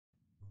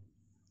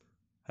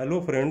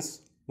Hello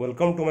friends,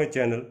 welcome to my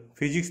channel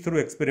Physics through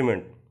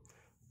Experiment.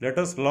 Let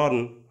us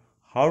learn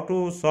how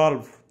to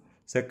solve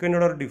second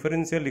order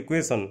differential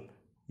equation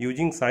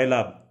using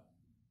scilab.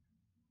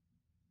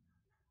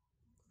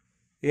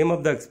 Aim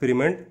of the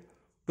experiment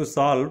to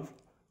solve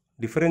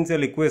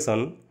differential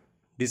equation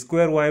d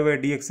square y by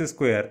dx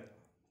square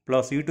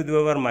plus e to the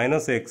power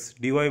minus x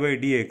dy by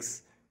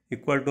dx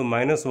equal to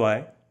minus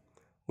y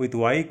with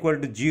y equal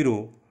to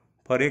 0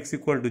 for x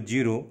equal to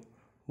 0,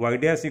 y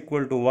dash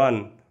equal to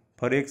 1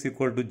 for x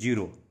equal to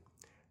 0.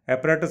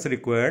 Apparatus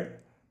required: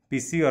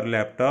 PC or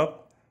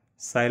laptop,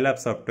 scilab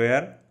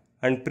software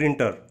and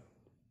printer.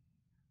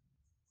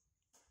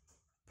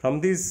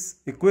 From this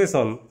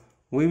equation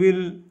we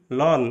will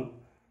learn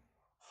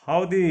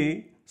how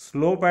the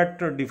slope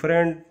at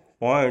different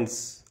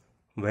points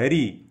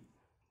vary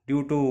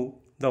due to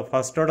the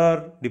first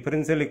order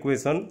differential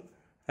equation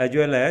as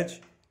well as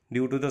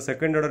due to the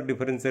second order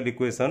differential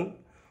equation.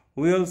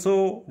 We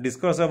also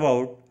discuss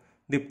about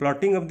the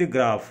plotting of the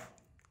graph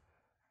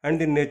and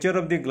the nature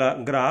of the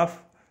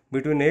graph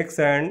between x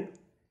and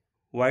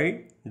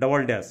y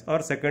double dash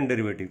or second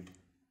derivative.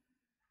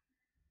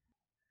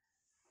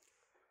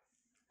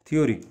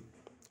 Theory: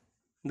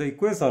 the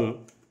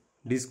equation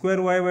d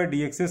square y by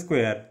dx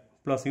square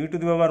plus e to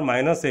the power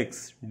minus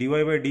x dy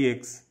by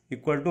dx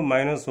equal to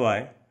minus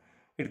y,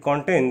 it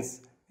contains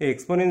a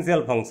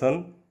exponential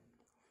function,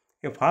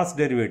 a first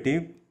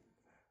derivative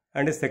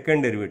and a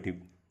second derivative.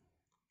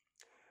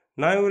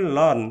 Now we will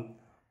learn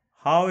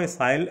how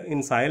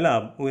in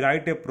scilab we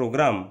write a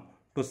program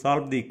to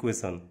solve the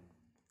equation.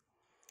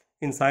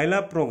 In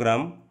scilab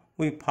program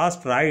we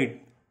first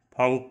write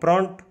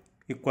func_pront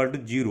equal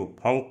to 0.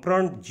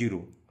 Func_pront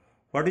 0.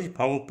 What is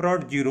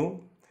func_pront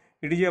 0?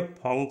 It is a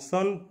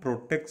function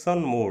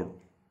protection mode.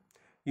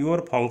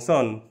 Your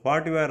function,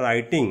 what you are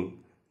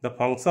writing, the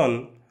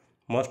function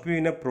must be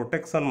in a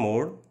protection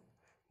mode.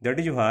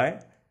 That is why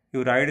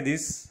you write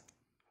this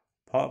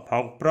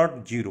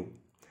func_pront 0.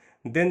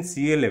 Then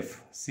CLF.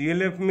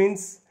 CLF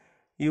means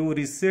you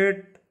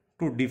reset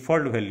to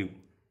default value.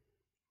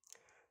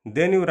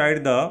 Then you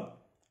write the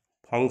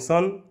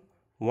function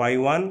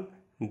y1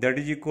 that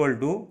is equal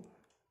to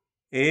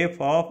f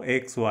of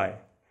xy.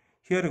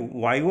 Here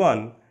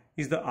y1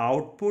 is the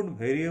output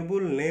variable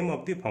name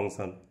of the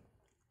function.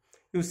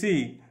 You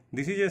see,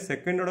 this is a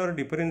second order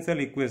differential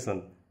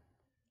equation.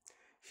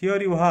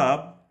 Here you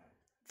have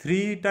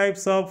three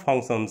types of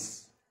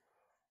functions.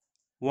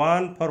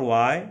 One for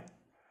y,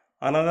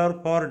 another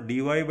for dy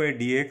by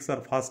dx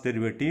or first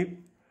derivative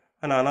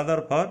and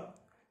another for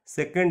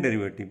second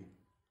derivative.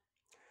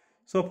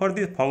 So for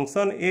the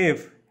function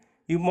f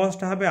you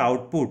must have an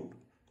output,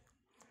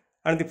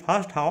 and the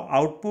first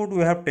output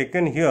we have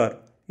taken here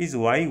is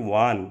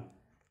y1.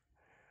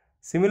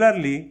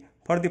 Similarly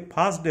for the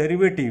first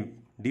derivative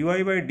dy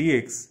by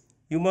dx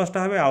you must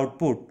have an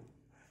output,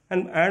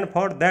 and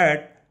for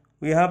that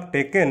we have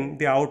taken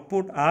the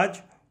output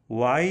as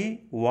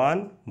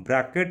y1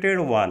 bracketed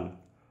 1.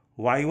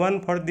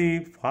 y1 for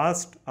the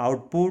first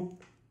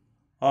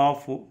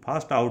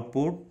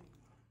output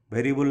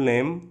variable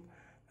name,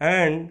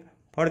 and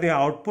for the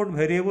output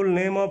variable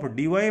name of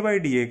dy by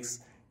dx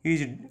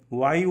is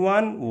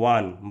y1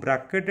 1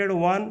 bracketed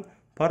 1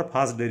 for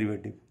first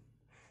derivative.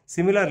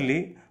 Similarly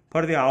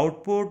for the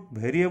output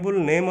variable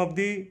name of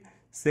the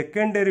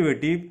second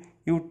derivative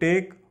you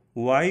take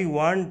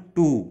y1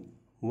 2,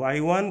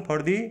 y1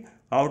 for the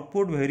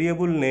output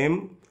variable name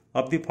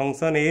of the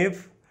function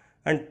f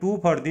and 2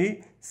 for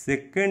the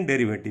second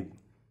derivative.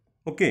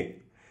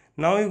 Okay,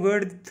 now you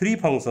get three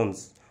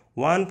functions.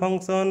 One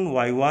function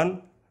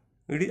y1,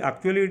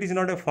 it is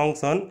not a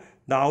function,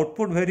 the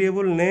output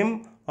variable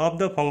name of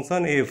the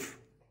function f.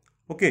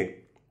 Okay,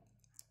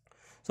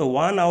 so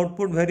one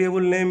output variable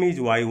name is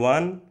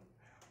y1,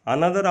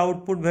 another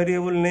output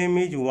variable name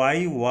is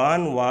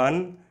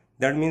y11,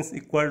 that means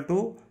equal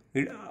to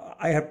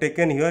I have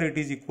taken here, it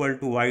is equal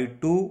to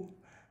y2,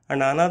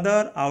 and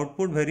another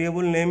output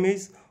variable name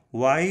is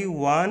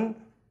y12,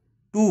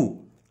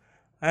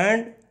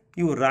 and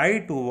you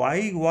write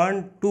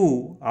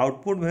y12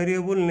 output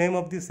variable name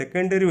of the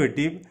second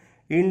derivative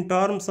in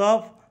terms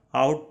of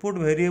output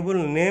variable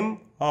name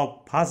of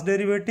first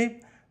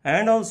derivative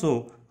and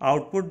also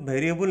output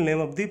variable name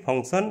of the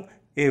function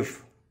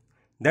f.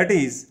 That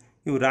is,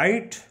 you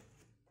write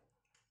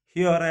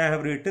here, I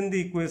have written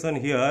the equation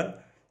here,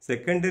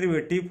 second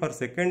derivative, for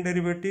second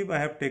derivative I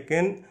have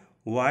taken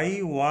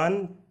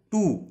y12,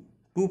 2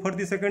 for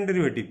the second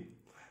derivative.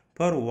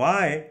 For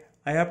y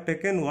I have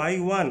taken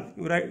y1,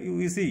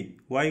 you see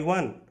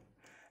y1,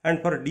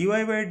 and for dy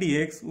by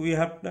dx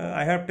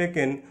I have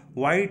taken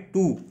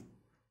y2.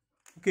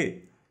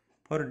 Okay,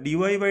 for dy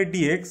by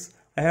dx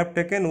I have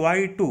taken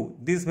y2.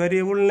 This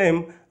variable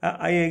name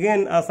I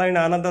again assign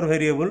another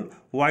variable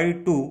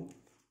y2.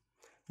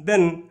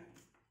 Then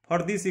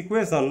for this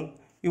equation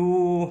it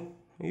will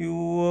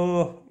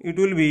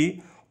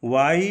be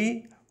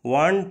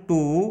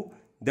y12,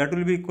 that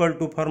will be equal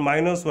to, for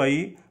minus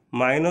y,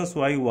 minus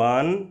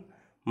y1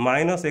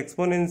 minus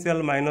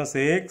exponential minus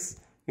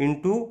x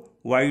into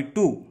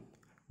y2,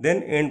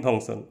 then end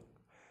function.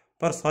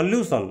 For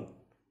solution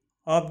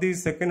of the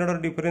second order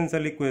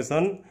differential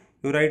equation,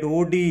 you write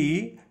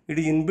ODE, it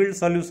is inbuilt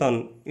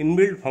solution,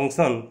 inbuilt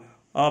function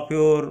of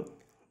your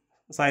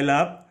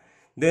scilab.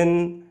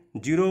 Then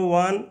 0,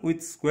 1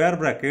 with square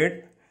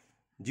bracket.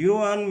 0,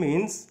 1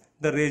 means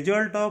the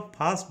result of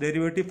first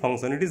derivative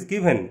function, it is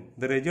given.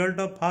 The result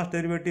of first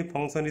derivative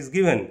function is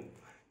given.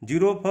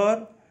 0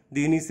 for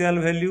the initial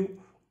value,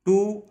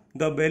 2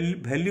 the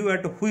value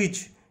at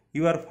which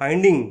you are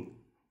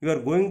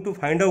going to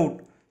find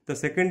out the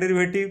second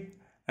derivative,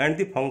 and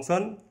the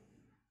function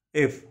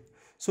f.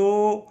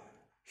 So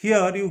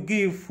here you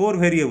give 4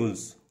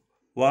 variables,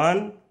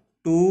 1,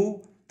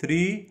 2,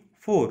 3,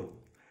 4.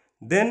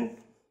 Then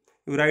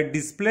you write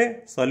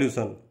display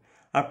solution.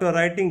 After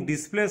writing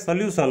display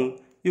solution,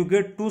 you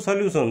get 2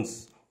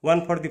 solutions,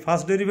 one for the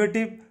first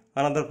derivative,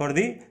 another for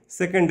the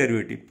second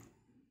derivative.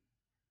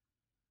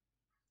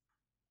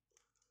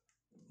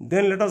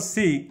 Then let us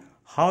see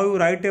how you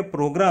write a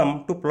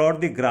program to plot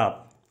the graph.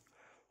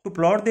 To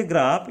plot the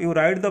graph, you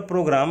write the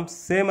program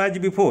same as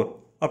before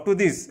up to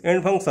this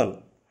end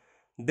function.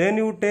 Then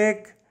you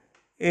take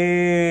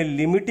a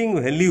limiting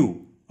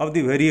value of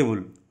the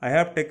variable. I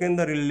have taken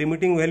the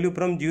limiting value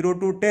from 0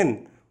 to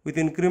 10 with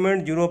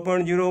increment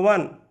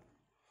 0.01.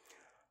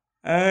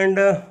 And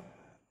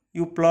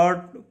you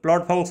plot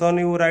function,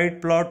 you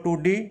write plot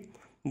 2D.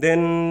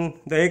 Then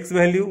the x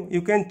value,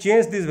 you can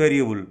change this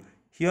variable.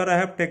 Here I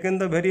have taken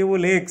the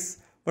variable x,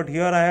 but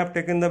here I have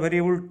taken the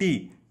variable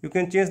t. You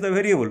can change the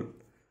variable.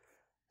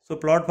 So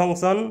plot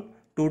function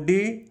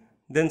 2D,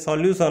 then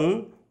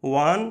solution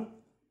 1,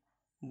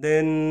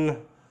 then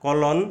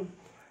colon.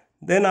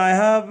 Then I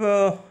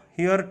have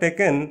here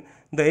taken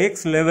the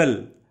x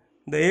level.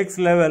 The x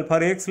level,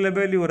 for x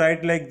level you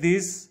write like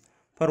this.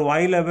 For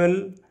y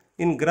level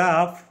in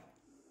graph,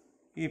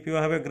 if you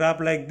have a graph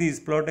like this,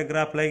 plot a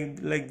graph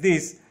like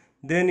this,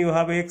 then you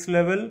have x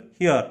level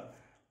here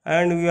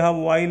and you have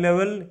y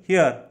level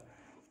here.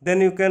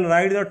 Then you can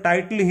write the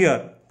title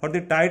here. For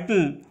the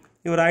title,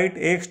 you write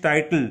x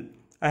title.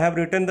 I have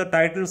written the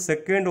title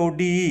second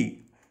ODE.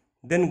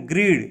 Then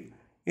grid.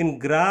 In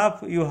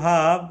graph, you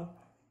have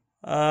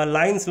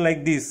lines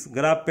like this.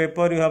 Graph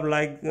paper, you have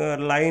like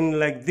line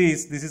like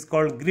this. This is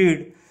called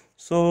grid.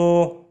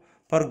 So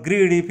for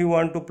grid, if you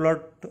want to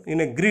plot in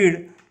a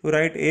grid, you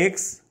write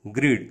x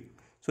grid.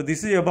 So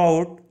this is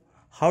about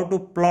how to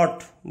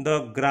plot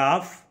the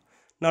graph.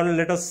 Now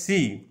let us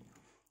see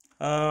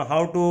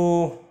how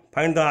to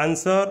find the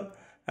answer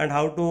and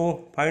how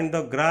to find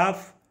the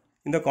graph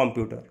in the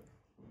computer.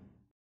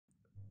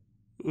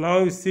 Now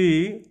you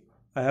see,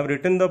 I have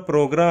written the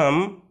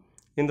program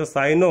in the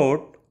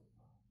scilab.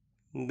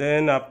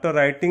 Then after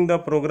writing the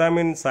program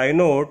in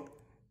scilab,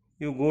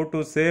 you go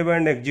to save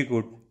and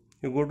execute.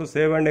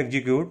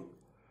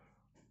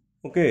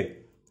 Okay.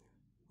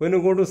 When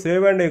you go to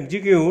save and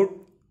execute,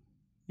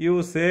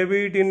 you save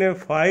it in a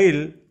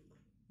file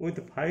with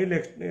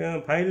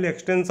file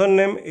extension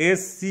name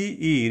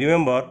SCE.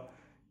 Remember,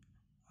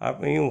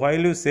 while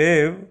you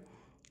save,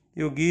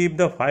 you give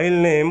the file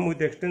name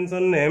with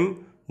extension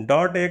name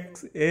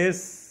 .xsce.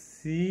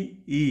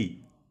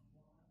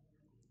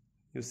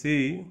 You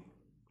see,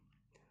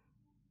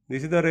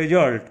 this is the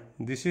result.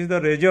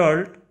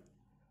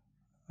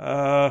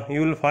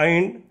 You will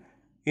find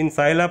in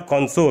Scilab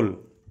console.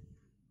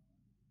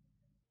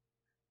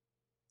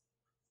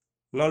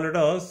 Now let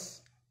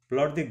us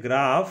plot the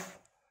graph.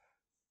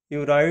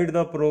 You write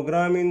the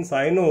program in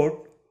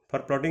scilab for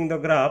plotting the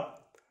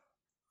graph.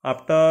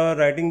 After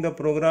writing the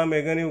program,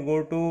 again you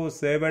go to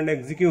save and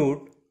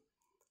execute.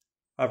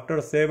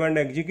 After save and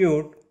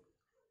execute,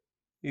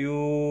 you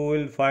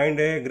will find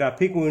a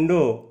graphic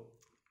window.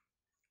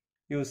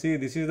 You see,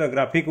 this is the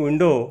graphic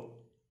window.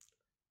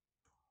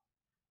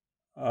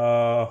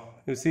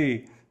 You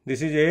see,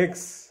 this is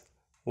x,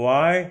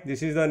 y,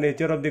 this is the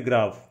nature of the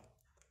graph.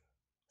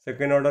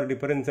 Second order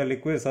differential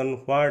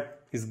equation,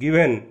 what is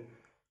given?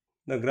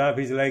 The graph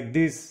is like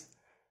this.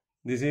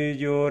 This is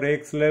your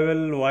x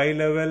level, y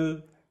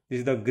level, this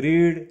is the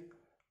grid.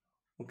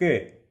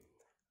 Okay.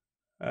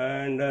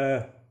 And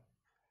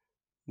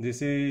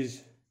this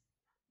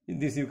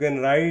you can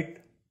write.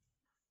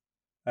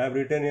 I have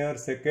written here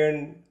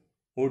second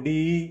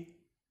ODE.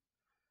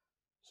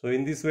 So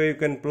in this way you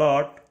can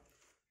plot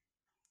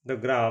the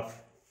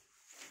graph.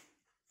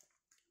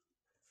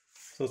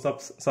 So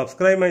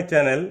subscribe my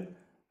channel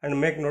and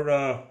make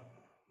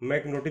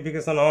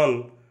notification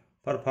on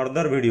for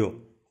further video.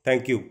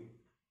 Thank you.